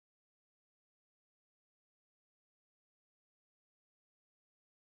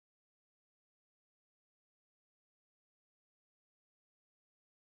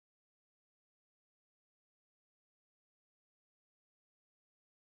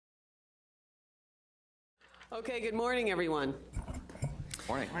Okay, good morning, everyone.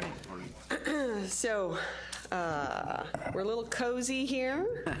 Morning. So, we're a little cozy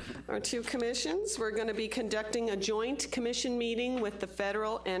here, our two commissions. We're going to be conducting a joint commission meeting with the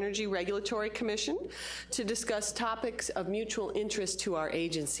Federal Energy Regulatory Commission to discuss topics of mutual interest to our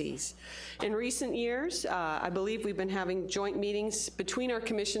agencies. In recent years, I believe we've been having joint meetings between our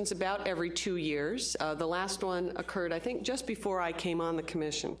commissions about every 2 years. The last one occurred, I think, just before I came on the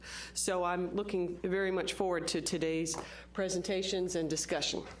commission. So I'm looking very much forward to today's presentations and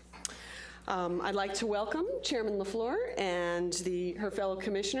discussion. I'd like to welcome Chairman LaFleur and her fellow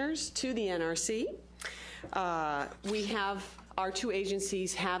commissioners to the NRC. Our two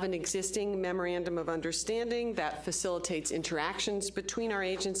agencies have an existing memorandum of understanding that facilitates interactions between our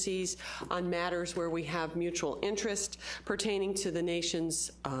agencies on matters where we have mutual interest pertaining to the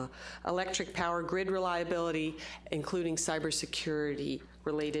nation's electric power grid reliability, including cybersecurity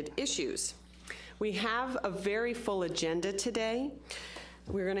related issues. We have a very full agenda today.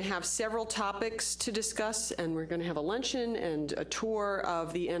 We're going to have several topics to discuss, and we're going to have a luncheon and a tour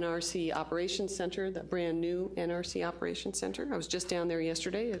of the NRC Operations Center, the brand new NRC Operations Center. I was just down there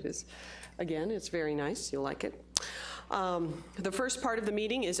yesterday. It is, again, it's very nice. You'll like it. The first part of the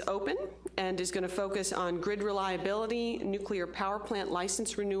meeting is open and is going to focus on grid reliability, nuclear power plant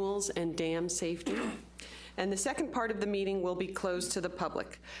license renewals, and dam safety. And the second part of the meeting will be closed to the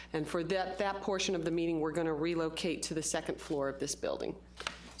public. And for that portion of the meeting, we're going to relocate to the second floor of this building.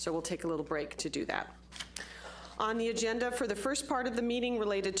 So we'll take a little break to do that. On the agenda for the first part of the meeting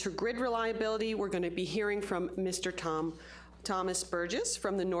related to grid reliability, we're going to be hearing from Mr. Thomas Burgess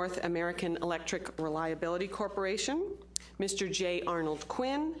from the North American Electric Reliability Corporation, Mr. J. Arnold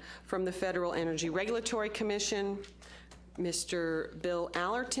Quinn from the Federal Energy Regulatory Commission, Mr. Bill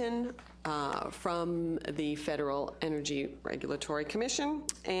Allerton from the Federal Energy Regulatory Commission,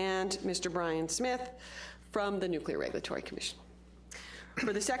 and Mr. Brian Smith from the Nuclear Regulatory Commission.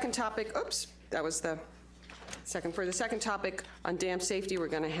 For the second topic, for the second topic on dam safety, we're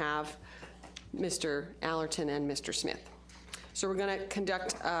going to have Mr. Allerton and Mr. Smith. So we're going to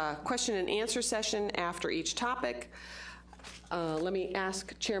conduct a question and answer session after each topic. Let me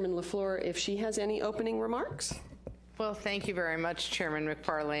ask Chairman LaFleur if she has any opening remarks. Well, thank you very much, Chairman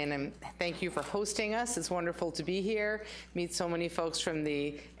McFarlane, and thank you for hosting us. It's wonderful to be here, meet so many folks from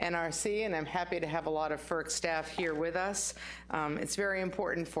the NRC, and I'm happy to have a lot of FERC staff here with us. It's very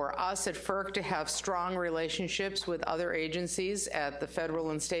important for us at FERC to have strong relationships with other agencies at the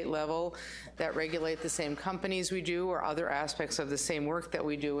federal and state level that regulate the same companies we do or other aspects of the same work that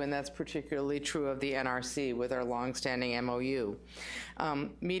we do, and that's particularly true of the NRC with our longstanding MOU.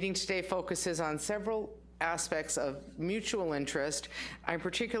 Meeting today focuses on several aspects of mutual interest. I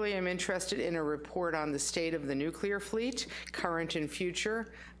particularly am interested in a report on the state of the nuclear fleet, current and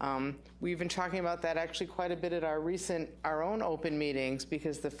future. We've been talking about that actually quite a bit at our own open meetings,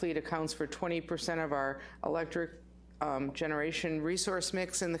 because the fleet accounts for 20% of our electric generation resource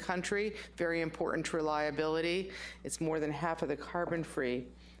mix in the country. Very important to reliability. It's more than half of the carbon-free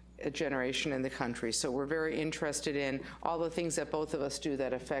generation in the country. So we're very interested in all the things that both of us do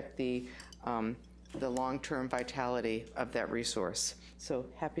that affect the long-term vitality of that resource. So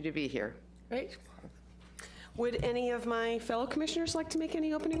happy to be here. Great. Would any of my fellow commissioners like to make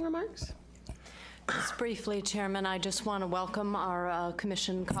any opening remarks? Just briefly, Chairman, I just want to welcome our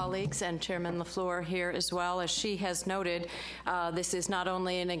commission colleagues and Chairman LaFleur here as well. As she has noted, this is not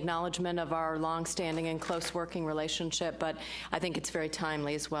only an acknowledgement of our long-standing and close working relationship, but I think it's very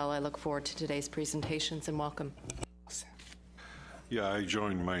timely as well. I look forward to today's presentations, and welcome. Yeah, I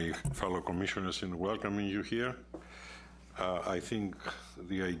join my fellow commissioners in welcoming you here. I think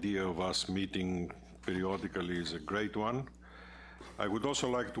the idea of us meeting periodically is a great one. I would also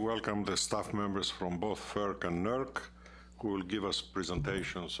like to welcome the staff members from both FERC and NERC who will give us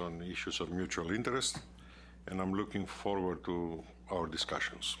presentations on issues of mutual interest, and I'm looking forward to our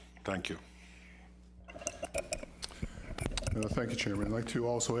discussions. Thank you. Thank you, Chairman. I'd like to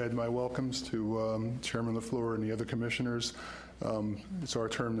also add my welcomes to Chairman LaFleur and the other commissioners. It's our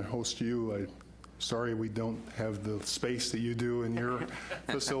turn to host you. I'm sorry we don't have the space that you do in your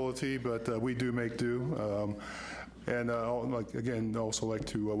facility, but we do make do. And again, also like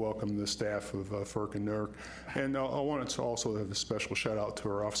to welcome the staff of FERC and NERC. And I wanted to also have a special shout out to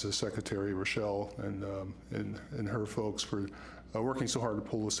our Office of Secretary, Rochelle, and her folks for working so hard to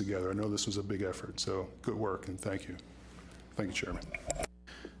pull this together. I know this was a big effort, so good work, and thank you. Thank you, Chairman.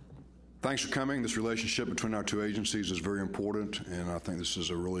 Thanks for coming. This relationship between our two agencies is very important, and I think this is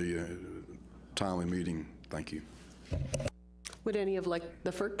a really timely meeting. Thank you. Would any of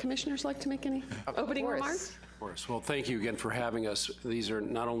the FERC commissioners like to make any opening remarks? course. Well, thank you again for having us. These are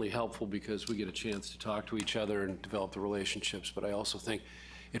not only helpful because we get a chance to talk to each other and develop the relationships, but I also think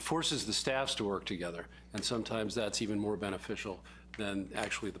it forces the staffs to work together, and sometimes that's even more beneficial than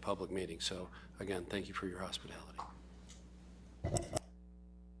actually the public meeting. So, again, thank you for your hospitality.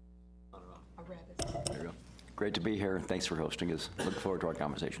 There you go. Great to be here. Thanks for hosting us. Look forward to our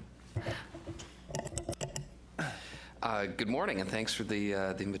conversation. Good morning, and thanks for the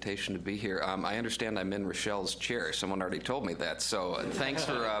invitation to be here. I understand I'm in Rochelle's chair. Someone already told me that, so thanks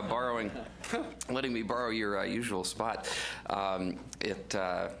for letting me borrow your usual spot. I'm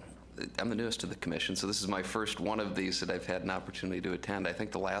the newest to the commission, so this is my first one of these that I've had an opportunity to attend. I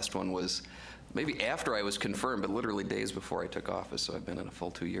think the last one was maybe after I was confirmed, but literally days before I took office, so I've been in a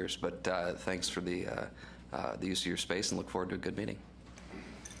full 2 years. But thanks for the use of your space, and look forward to a good meeting.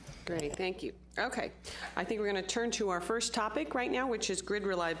 Great, thank you. Okay, I think we're going to turn to our first topic right now, which is grid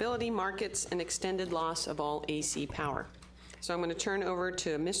reliability, markets, and extended loss of all AC power. So I'm going to turn over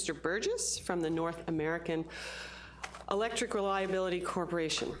to Mr. Burgess from the North American Electric Reliability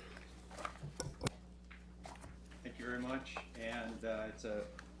Corporation. Thank you very much, and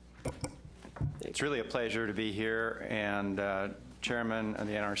it's really a pleasure to be here, and Chairman of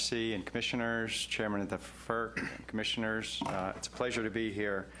the NRC and Commissioners, Chairman of the FERC and Commissioners, it's a pleasure to be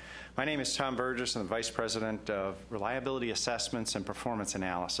here. My name is Tom Burgess. I'm the Vice President of Reliability Assessments and Performance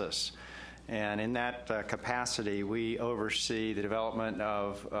Analysis. And in that capacity, we oversee the development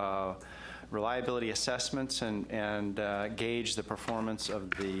of reliability assessments and gauge the performance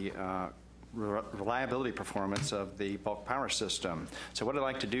of the reliability performance of the bulk power system. So what I'd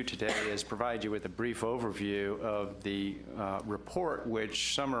like to do today is provide you with a brief overview of the report,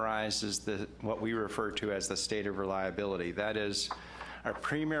 which summarizes what we refer to as the state of reliability. That is our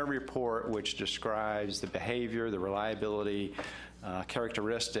premier report, which describes the behavior, the reliability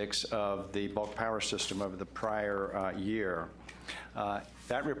characteristics of the bulk power system over the prior year.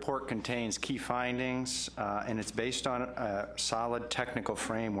 That report contains key findings, and it's based on a solid technical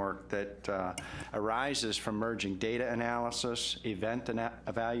framework that arises from merging data analysis, event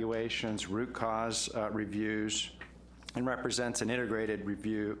evaluations, root cause reviews, and represents an integrated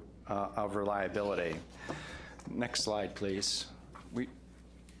review of reliability. Next slide, please. We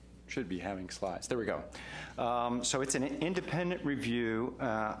should be having slides. There we go. So it's an independent review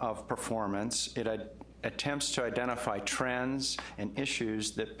of performance. It attempts to identify trends and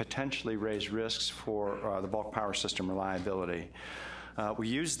issues that potentially raise risks for the bulk power system reliability. We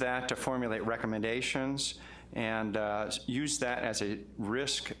use that to formulate recommendations and use that as a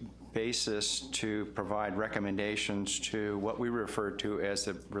risk basis to provide recommendations to what we refer to as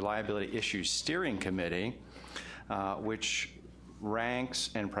the Reliability Issues Steering Committee, which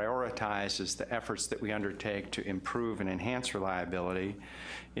ranks and prioritizes the efforts that we undertake to improve and enhance reliability.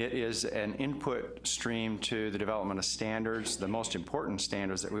 It is an input stream to the development of standards, the most important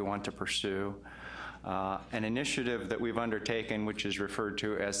standards that we want to pursue. An initiative that we've undertaken, which is referred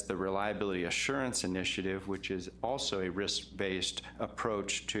to as the Reliability Assurance Initiative, which is also a risk-based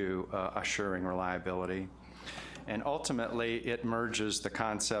approach to assuring reliability. And ultimately, it merges the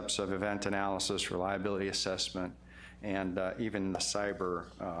concepts of event analysis, reliability assessment, and even the cyber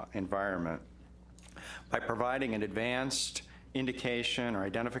environment. By providing an advanced indication or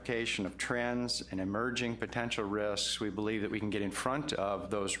identification of trends and emerging potential risks, we believe that we can get in front of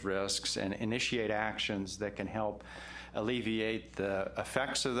those risks and initiate actions that can help alleviate the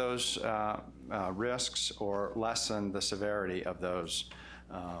effects of those risks or lessen the severity of those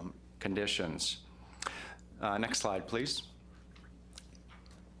conditions. Next slide, please.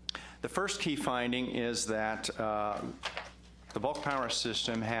 The first key finding is that the bulk power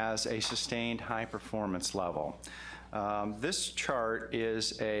system has a sustained high performance level. This chart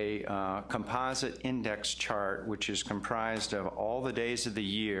is a composite index chart, which is comprised of all the days of the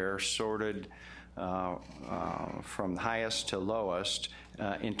year sorted from highest to lowest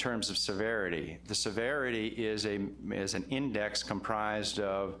in terms of severity. The severity is an index comprised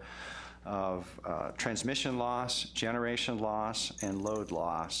of transmission loss, generation loss, and load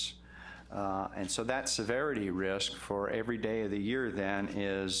loss. And so that severity risk for every day of the year then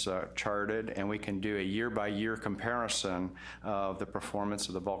is charted, and we can do a year-by-year comparison of the performance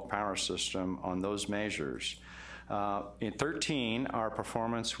of the bulk power system on those measures. In 2013, our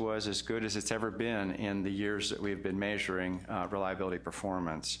performance was as good as it's ever been in the years that we've been measuring reliability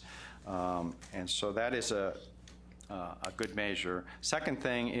performance. And so that is a good measure. Second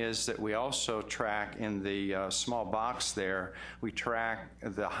thing is that we also track in the small box there, we track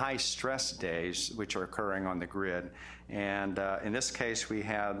the high stress days which are occurring on the grid. And in this case, we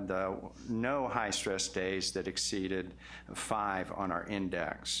had no high stress days that exceeded 5 on our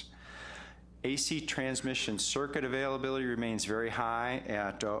index. AC transmission circuit availability remains very high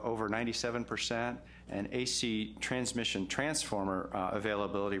at over 97%, and AC transmission transformer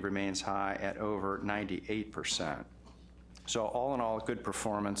availability remains high at over 98%. So all in all, good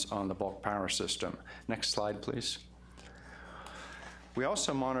performance on the bulk power system. Next slide, please. We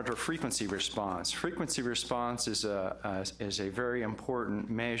also monitor frequency response. Frequency response is a very important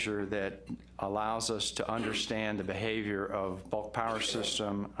measure that allows us to understand the behavior of bulk power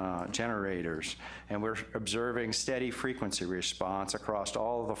system generators. And we're observing steady frequency response across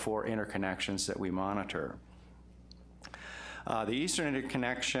all of the 4 interconnections that we monitor. The eastern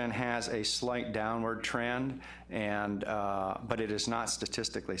interconnection has a slight downward trend, but it is not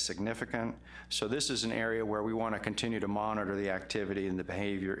statistically significant. So this is an area where we want to continue to monitor the activity and the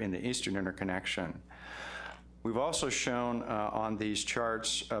behavior in the eastern interconnection. We've also shown on these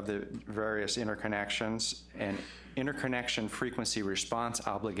charts of the various interconnections an interconnection frequency response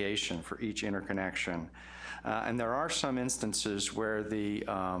obligation for each interconnection. And there are some instances where the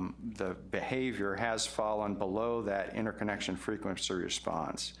behavior has fallen below that interconnection frequency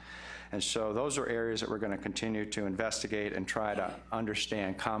response. And so those are areas that we're going to continue to investigate and try to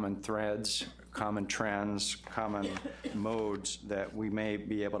understand common threads, common trends, common modes that we may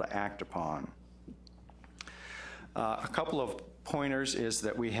be able to act upon. A couple of pointers is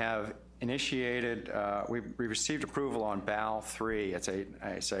that we have initiated, we received approval on BAL3.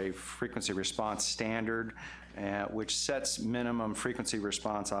 It's a frequency response standard which sets minimum frequency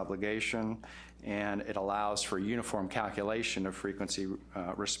response obligation, and it allows for uniform calculation of frequency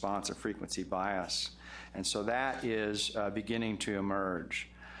response and frequency bias. And so that is beginning to emerge.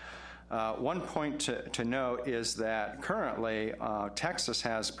 One point to note is that currently Texas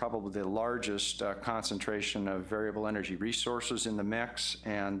has probably the largest concentration of variable energy resources in the mix,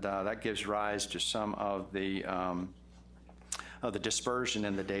 and that gives rise to some of the dispersion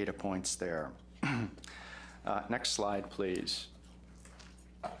in the data points there. Next slide, please.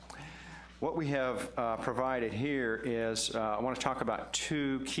 What we have provided here is, I want to talk about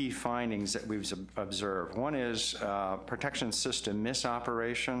 2 key findings that we've observed. One is protection system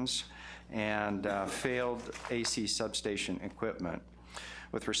misoperations and failed AC substation equipment.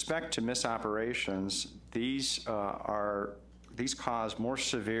 With respect to misoperations, these cause more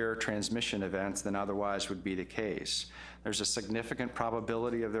severe transmission events than otherwise would be the case. There's a significant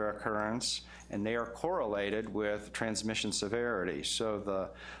probability of their occurrence, and they are correlated with transmission severity. So the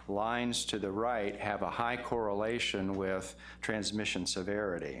lines to the right have a high correlation with transmission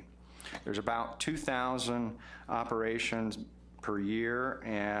severity. There's about 2,000 operations per year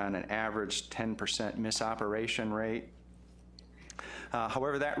and an average 10% misoperation rate.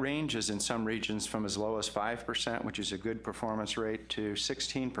 However, that ranges in some regions from as low as 5%, which is a good performance rate, to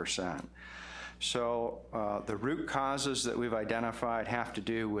 16%. So the root causes that we've identified have to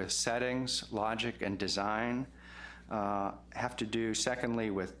do with settings, logic, and design, have to do, secondly,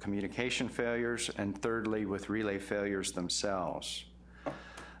 with communication failures, and thirdly, with relay failures themselves.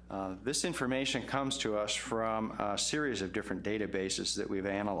 This information comes to us from a series of different databases that we've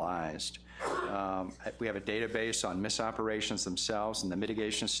analyzed. We have a database on misoperations themselves and the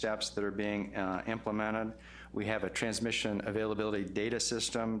mitigation steps that are being implemented. We have a transmission availability data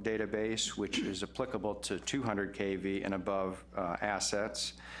system database, which is applicable to 200 kV and above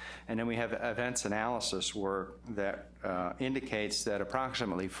assets. And then we have events analysis work that indicates that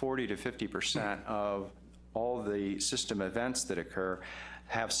approximately 40 to 50% of all the system events that occur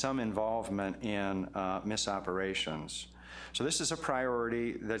have some involvement in misoperations. So this is a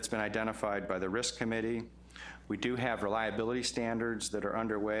priority that's been identified by the Risk Committee. We do have reliability standards that are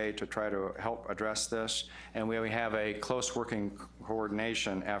underway to try to help address this, and we have a close working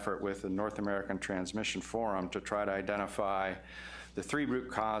coordination effort with the North American Transmission Forum to try to identify the 3 root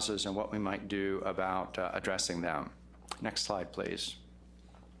causes and what we might do about addressing them. Next slide, please.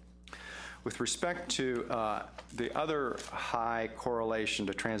 With respect to the other high correlation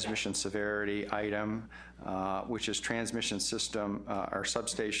to transmission severity item, which is transmission system or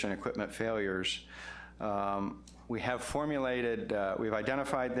substation equipment failures, we have formulated, we've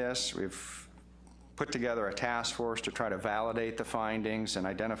identified this, we've put together a task force to try to validate the findings and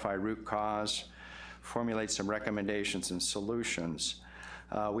identify root cause, formulate some recommendations and solutions.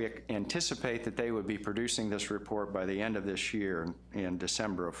 We anticipate that they would be producing this report by the end of this year in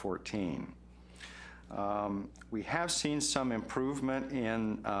December of 2014. We have seen some improvement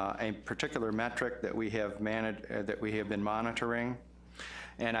in a particular metric that we have been monitoring,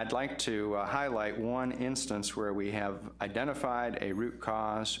 And I'd like to highlight one instance where we have identified a root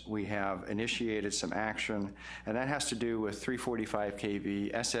cause, we have initiated some action, and that has to do with 345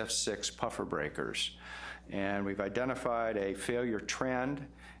 kV SF6 puffer breakers. And we've identified a failure trend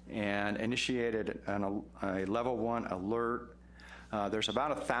and initiated a level 1 alert. There's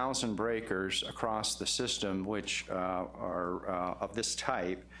about 1,000 breakers across the system which are of this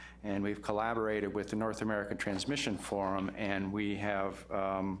type, and we've collaborated with the North American Transmission Forum, and we have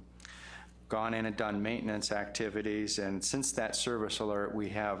gone in and done maintenance activities, and since that service alert, we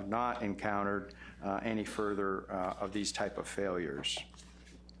have not encountered any further of these type of failures.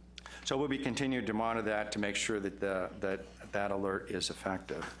 So we'll be continuing to monitor that to make sure that that alert is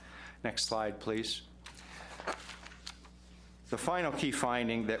effective. Next slide, please. The final key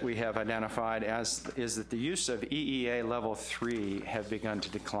finding that we have identified is that the use of EEA level 3 have begun to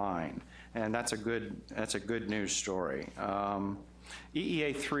decline, and that's a good news story.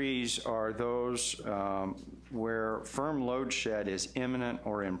 EEA 3s are those where firm load shed is imminent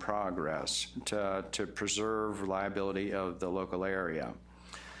or in progress to preserve reliability of the local area.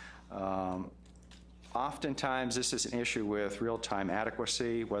 Oftentimes, this is an issue with real-time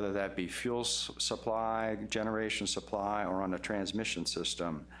adequacy, whether that be fuel supply, generation supply, or on the transmission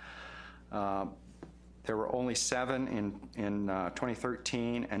system. There were only 7 in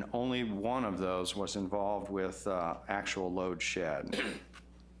 2013, and only 1 of those was involved with actual load shed.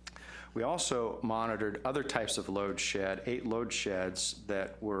 We also monitored other types of load shed, 8 load sheds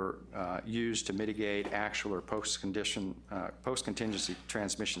that were used to mitigate actual or post-contingency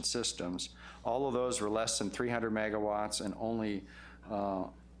transmission systems. All of those were less than 300 megawatts, and only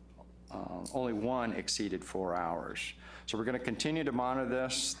 1 exceeded 4 hours. So we're going to continue to monitor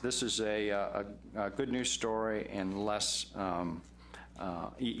this. This is a good news story and less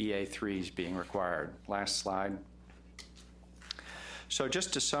EEA 3s being required. Last slide. So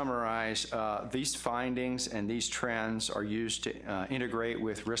just to summarize, these findings and these trends are used to integrate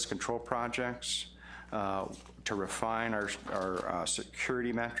with risk control projects, to refine our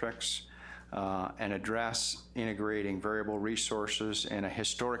security metrics, and address integrating variable resources and a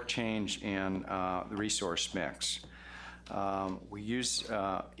historic change in the resource mix. We use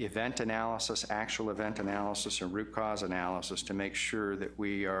event analysis, actual event analysis, and root cause analysis to make sure that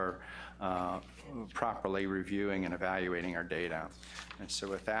we are properly reviewing and evaluating our data. And so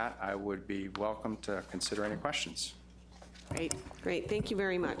with that, I would be welcome to consider any questions. Great. Thank you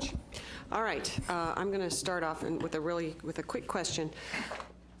very much. All right, I'm going to start off with a quick question.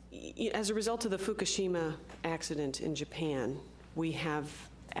 As a result of the Fukushima accident in Japan, we have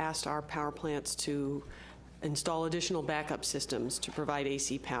asked our power plants to install additional backup systems to provide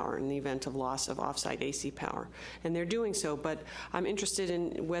AC power in the event of loss of offsite AC power. And they're doing so, but I'm interested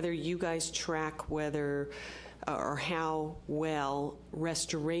in whether you guys track whether or how well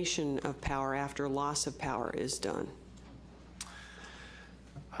restoration of power after loss of power is done.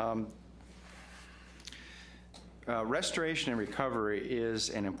 Restoration and recovery is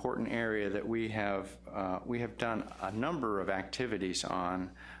an important area that we have done a number of activities on.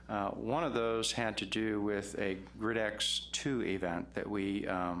 One of those had to do with a GridX2 event that we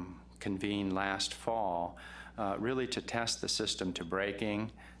convened last fall, really to test the system to breaking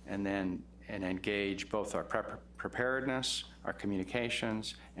and engage both our preparedness, our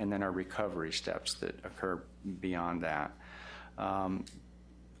communications, and then our recovery steps that occur beyond that.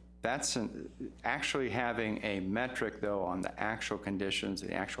 That's actually having a metric, though, on the actual conditions,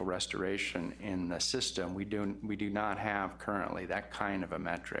 the actual restoration in the system. We do not have currently that kind of a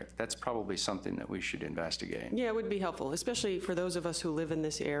metric. That's probably something that we should investigate. Yeah, it would be helpful, especially for those of us who live in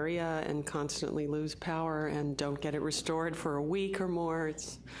this area and constantly lose power and don't get it restored for a week or more.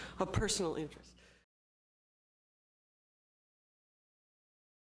 It's of personal interest.